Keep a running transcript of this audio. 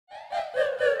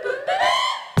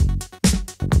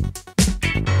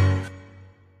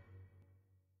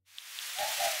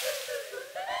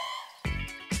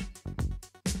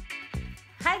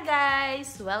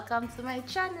guys! Welcome to my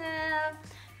channel!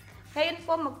 Ngayon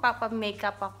po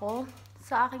magpapa-makeup ako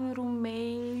sa aking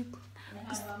roommate.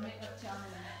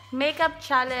 Makeup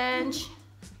challenge!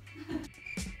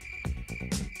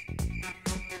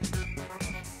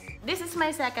 This is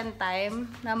my second time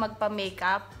na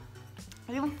magpa-makeup.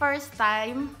 Yung first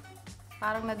time,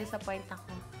 parang na-disappoint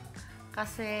ako.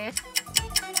 Kasi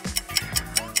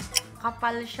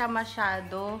kapal siya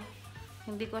masyado.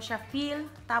 Hindi ko siya feel.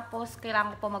 Tapos,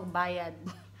 kailangan ko pa magbayad.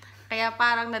 Kaya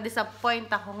parang na-disappoint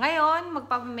ako. Ngayon,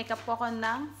 magpapamakeup po ako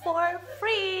ng for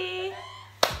free.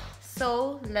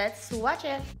 So, let's watch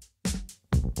it.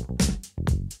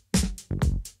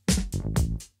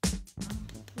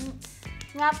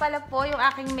 Nga pala po yung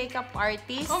aking makeup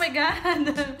artist. Oh my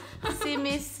God! Si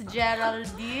Miss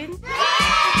Geraldine.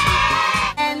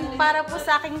 And para po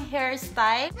sa aking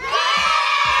hairstyle.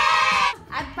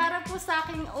 At para po sa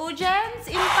aking audience,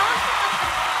 in fact,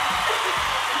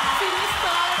 si Miss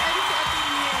Tor and si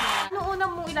Angelene. Ano una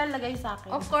mong ilalagay sa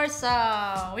akin? Of course,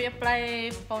 we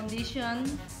apply foundation.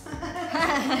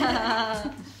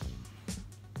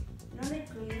 No may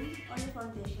cream? Only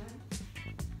foundation?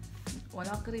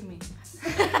 Wala cream eh.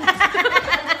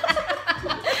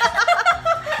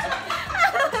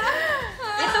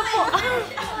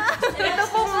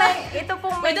 Ito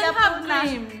pong We don't makeup have na.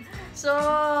 cream. So,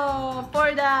 for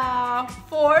the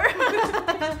four,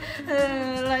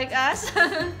 like us,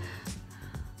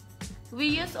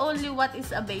 We use only what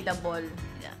is available.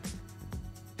 yeah.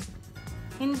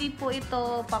 Hindi po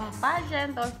ito pang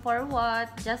pageant or for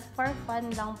what. Just for fun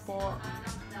lang po.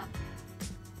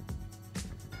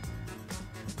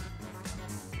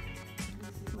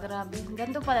 Grabe.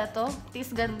 Ganda pala to. Tis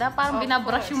ganda. Parang Of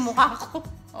binabrush course. yung mukha ko.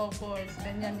 Of course,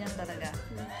 ganyan yan talaga.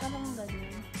 Parang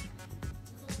ganyan.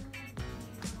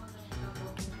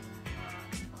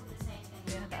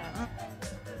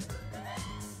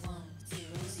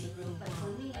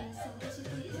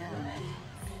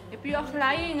 If you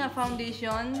applying a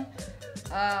foundation,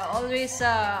 always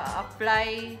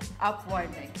apply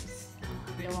upward like this.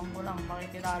 Ewan ko lang,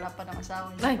 makikilala pa ng asawa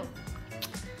Ay. niyo.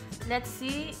 Let's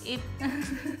see if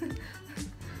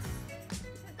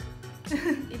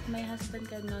my husband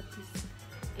can notice.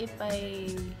 If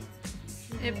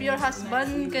your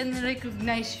husband can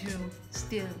recognize you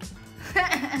still.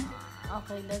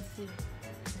 Okay, let's see.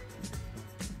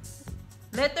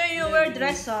 Later you wear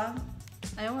dress, huh?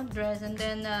 I want dress and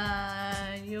then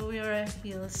you wear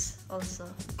heels also.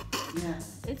 Yeah.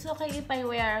 It's okay if I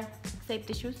wear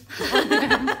safety shoes.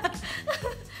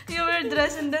 You wear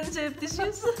dress and then safety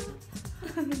shoes.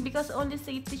 Because only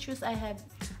safety shoes I have.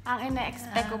 Ang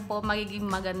ina-expect ko po, magiging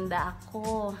maganda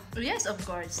ako. Yes, of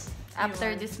course.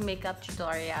 After You are. this makeup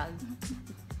tutorial.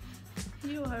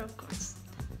 You are, of course.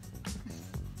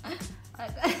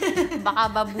 Baka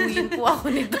babuyin po ako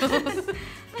nito.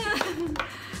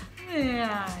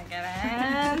 Yeah,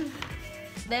 ganun.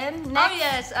 Then, Oh next.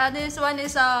 yes, this one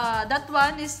is that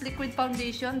one is liquid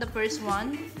foundation, the first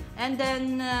one, and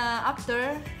then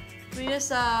after we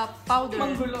use powder.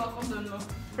 Manggulo ako dulo.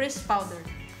 Fresh powder.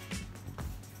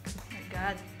 Oh my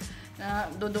God,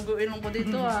 duduguin lang ko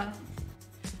dito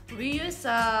We use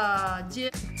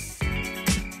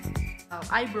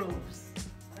eyebrows.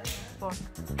 For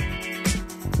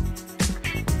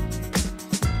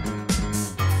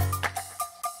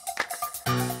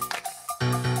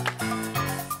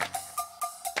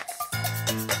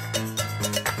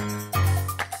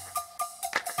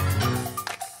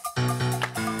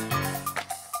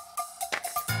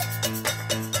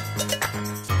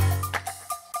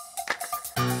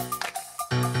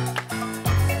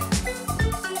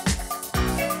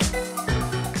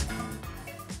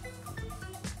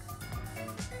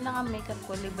naka-makeup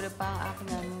ko, libre pa ang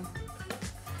aking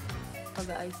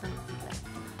pag-aayos ng kilay.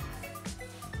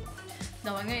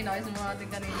 Dapat nga, inayos mo natin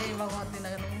kanina, ibang natin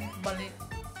na balik.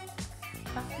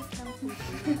 Practice lang po.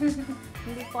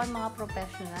 Hindi po ang mga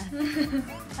professional.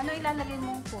 Ano ilalagay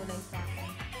mong kulay sa akin?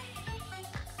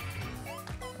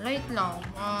 Light lang,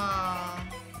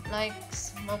 like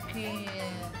smoky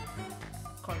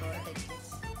color like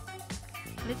this.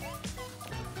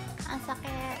 Ang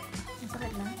sakit. Ang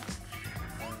sakit na.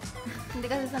 Hindi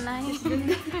ka sasanahin.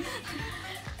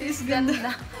 Is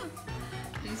ganda.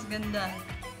 Is ganda.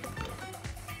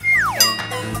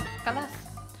 Kalas.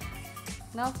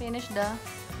 Now, finish the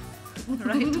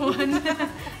Right one.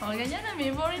 Oh, ganyan na,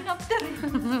 before and after.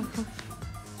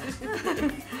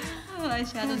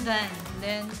 Eyeshadow done.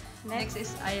 Then, next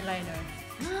is eyeliner.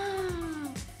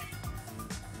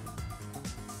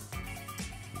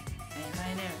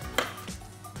 Eyeliner.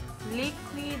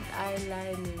 liquid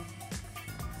eyeliner.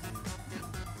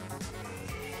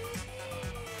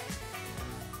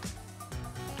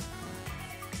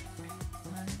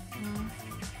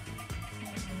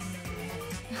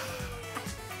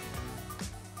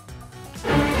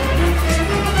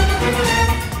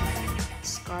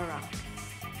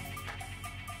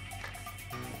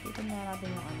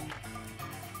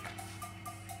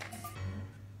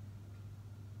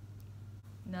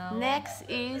 Now, Next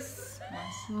is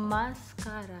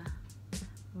mascara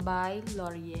by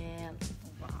L'Oreal.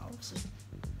 wow.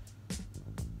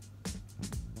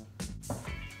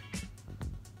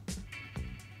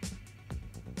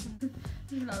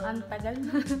 Ang tagal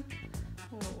na.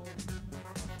 Oo.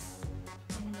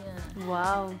 Ayan.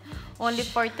 Wow. Only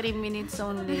for 3 minutes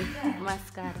only.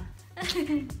 Mascara.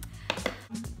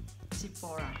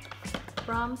 Sephora.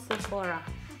 From Sephora.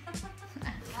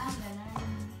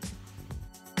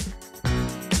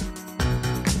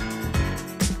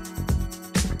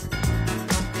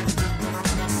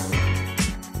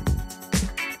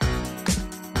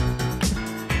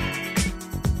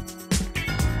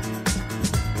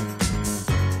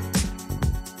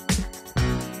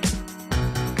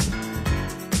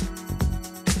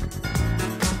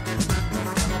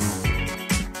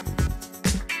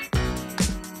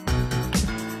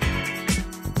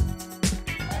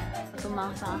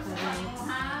 Tumang sa akin ganito.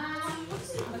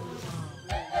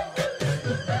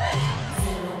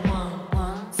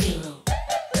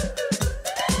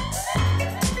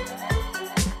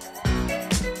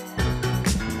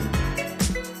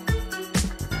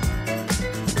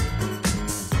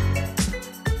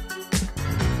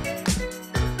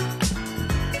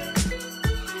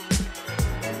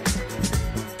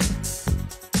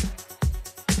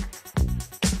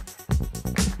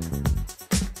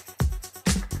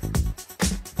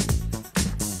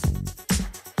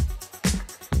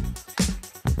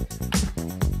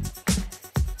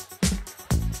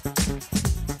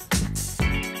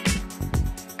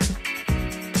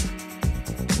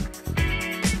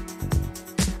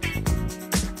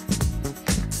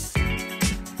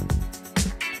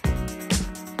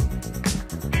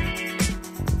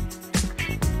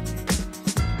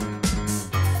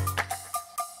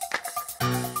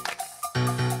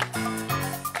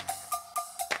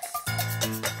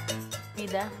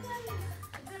 Mida.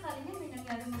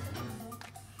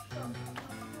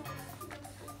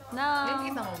 No.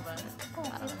 Nakikita mo ba?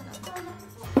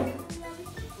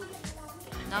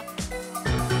 No.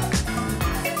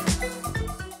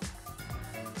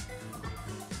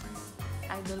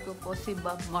 Idol ko po si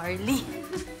Bob Marley.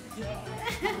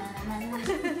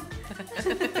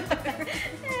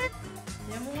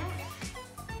 Yan mo nga.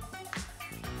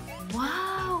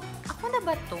 Wow! Ako na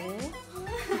ba to?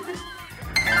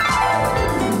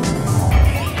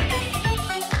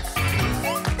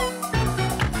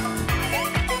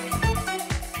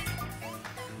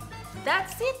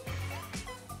 That's it!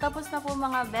 Tapos na po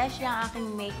mga besh yung aking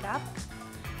makeup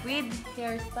with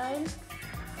hairstyle.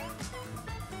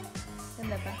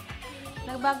 Ganda ba?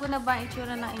 Nagbago na ba ang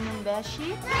itsura ng inyong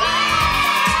beshi?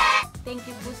 Thank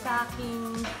you po sa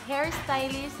aking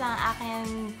hairstylist, ang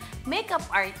aking makeup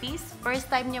artist. First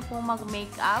time niya po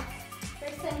mag-makeup.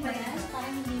 First time ba yan?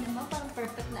 Parang hindi naman. Parang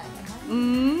perfect na naman.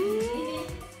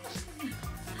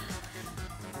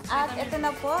 At ito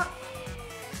na po.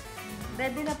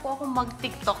 Ready na po akong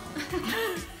mag-TikTok.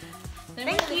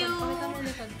 Thank you!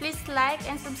 Please like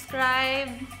and subscribe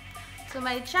to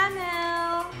my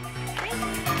channel.